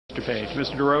Mr. Page.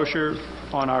 Mr. DeRocher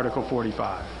on Article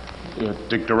 45.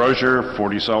 Dick DeRocher,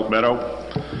 40 Salt Meadow.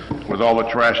 With all the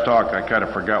trash talk, I kind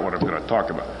of forgot what I'm going to talk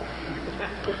about.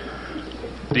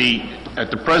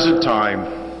 At the present time,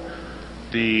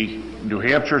 the New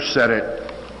Hampshire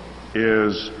Senate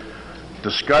is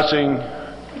discussing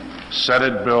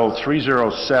Senate Bill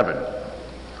 307,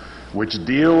 which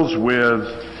deals with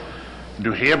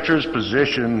New Hampshire's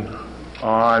position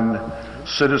on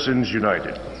Citizens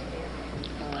United.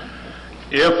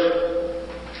 If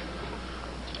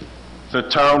the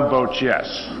town votes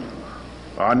yes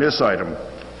on this item,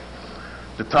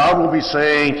 the town will be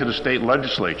saying to the state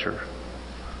legislature,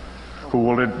 who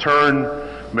will in turn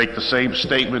make the same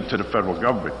statement to the federal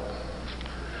government,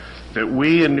 that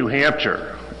we in New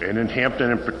Hampshire, and in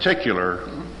Hampton in particular,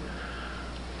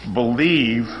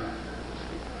 believe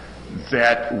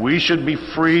that we should be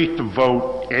free to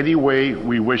vote any way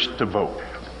we wish to vote.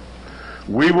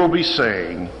 We will be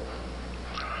saying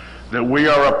that we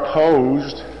are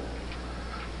opposed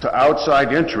to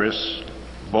outside interests,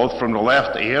 both from the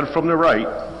left and from the right,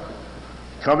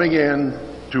 coming in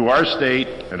to our state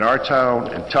and our town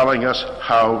and telling us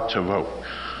how to vote,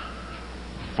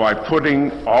 by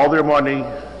putting all their money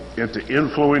into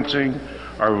influencing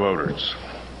our voters.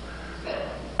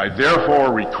 I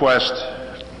therefore request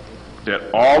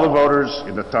that all the voters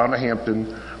in the town of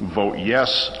Hampton vote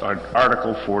yes on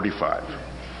Article 45.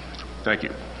 Thank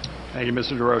you. Thank you,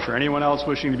 Mr. DeRocher. Anyone else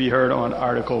wishing to be heard on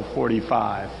Article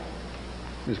 45?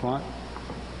 Ms. Quant?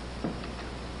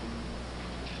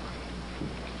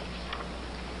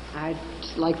 I'd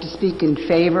like to speak in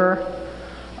favor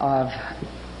of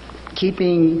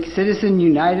keeping Citizen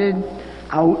United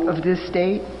out of this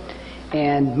state,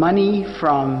 and money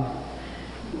from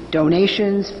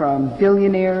donations from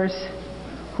billionaires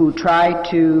who try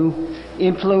to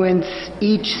influence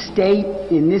each state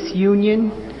in this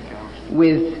union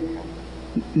with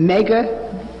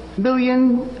mega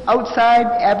million outside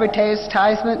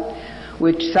advertisement,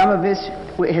 which some of this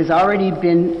has already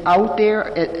been out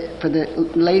there for the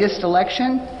latest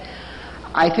election.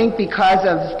 I think because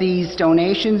of these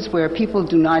donations where people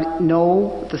do not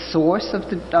know the source of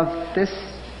this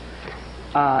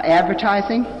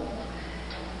advertising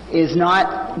is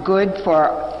not good for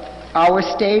our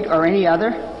state or any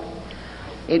other.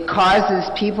 It causes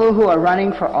people who are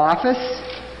running for office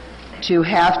to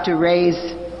have to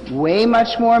raise way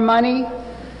much more money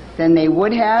than they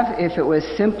would have if it was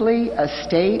simply a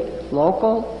state,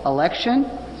 local election.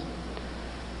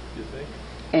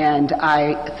 And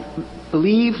I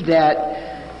believe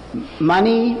that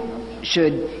money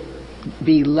should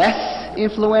be less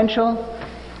influential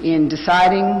in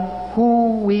deciding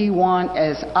who we want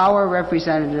as our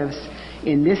representatives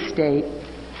in this state,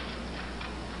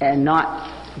 and not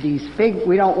these big,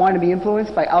 we don't want to be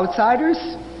influenced by outsiders.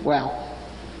 Well,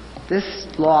 this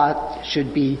law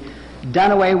should be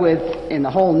done away with in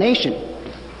the whole nation.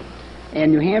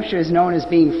 And New Hampshire is known as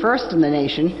being first in the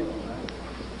nation.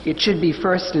 It should be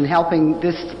first in helping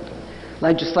this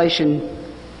legislation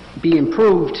be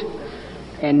improved,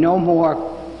 and no more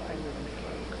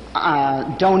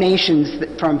donations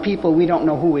from people we don't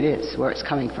know who it is, where it's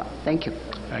coming from. Thank you.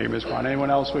 Thank you, Ms. Kwan.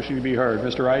 Anyone else wishing to be heard?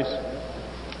 Mr. Rice?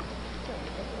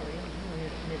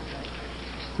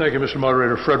 Thank you, Mr.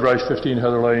 Moderator. Fred Rice, 15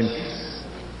 Heather Lane.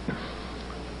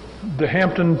 The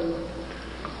Hampton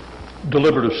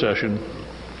deliberative session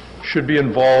should be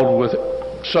involved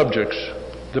with subjects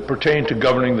that pertain to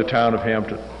governing the town of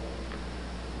Hampton.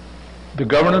 The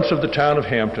governance of the town of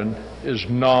Hampton is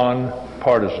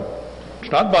non-partisan.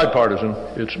 It's not bipartisan,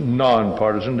 it's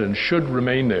non-partisan and should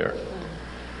remain there.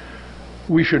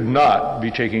 We should not be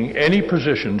taking any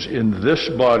positions in this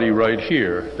body right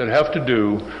here that have to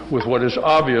do with what is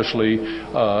obviously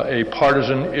a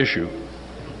partisan issue.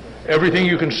 Everything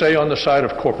you can say on the side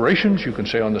of corporations, you can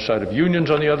say on the side of unions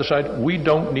on the other side. We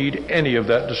don't need any of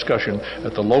that discussion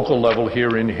at the local level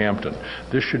here in Hampton.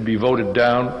 This should be voted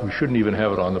down. We shouldn't even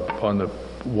have it on the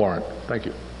warrant. Thank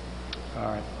you. All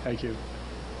right. Thank you.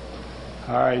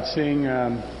 All right. Seeing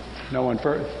no one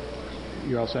further.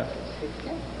 You all set?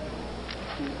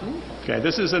 Okay.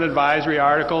 This is an advisory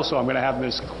article, so I'm going to have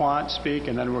Ms. Quant speak,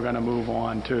 and then we're going to move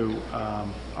on to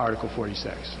Article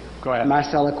 46. Go ahead.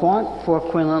 Marcella Quant,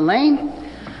 4 Quinlan Lane.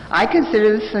 I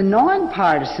consider this a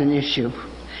non-partisan issue,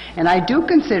 and I do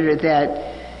consider that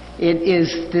it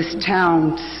is this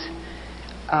town's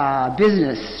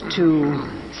business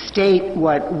to state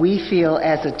what we feel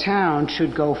as a town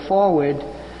should go forward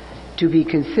to be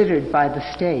considered by the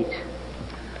state.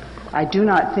 I do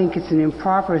not think it's an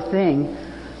improper thing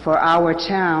for our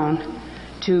town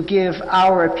to give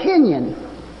our opinion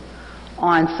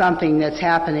on something that's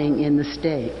happening in the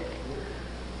state.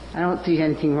 I don't see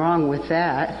anything wrong with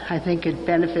that. I think it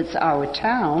benefits our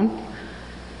town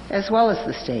as well as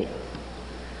the state.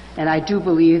 And I do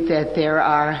believe that there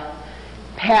are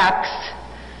PACs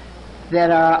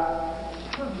that are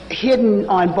hidden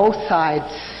on both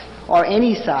sides, or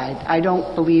any side. I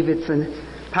don't believe it's a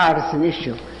partisan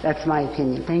issue. That's my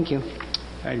opinion. Thank you.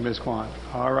 Thank you, Ms. Kwan.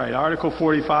 All right, Article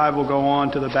 45 will go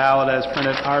on to the ballot as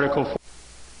printed. Article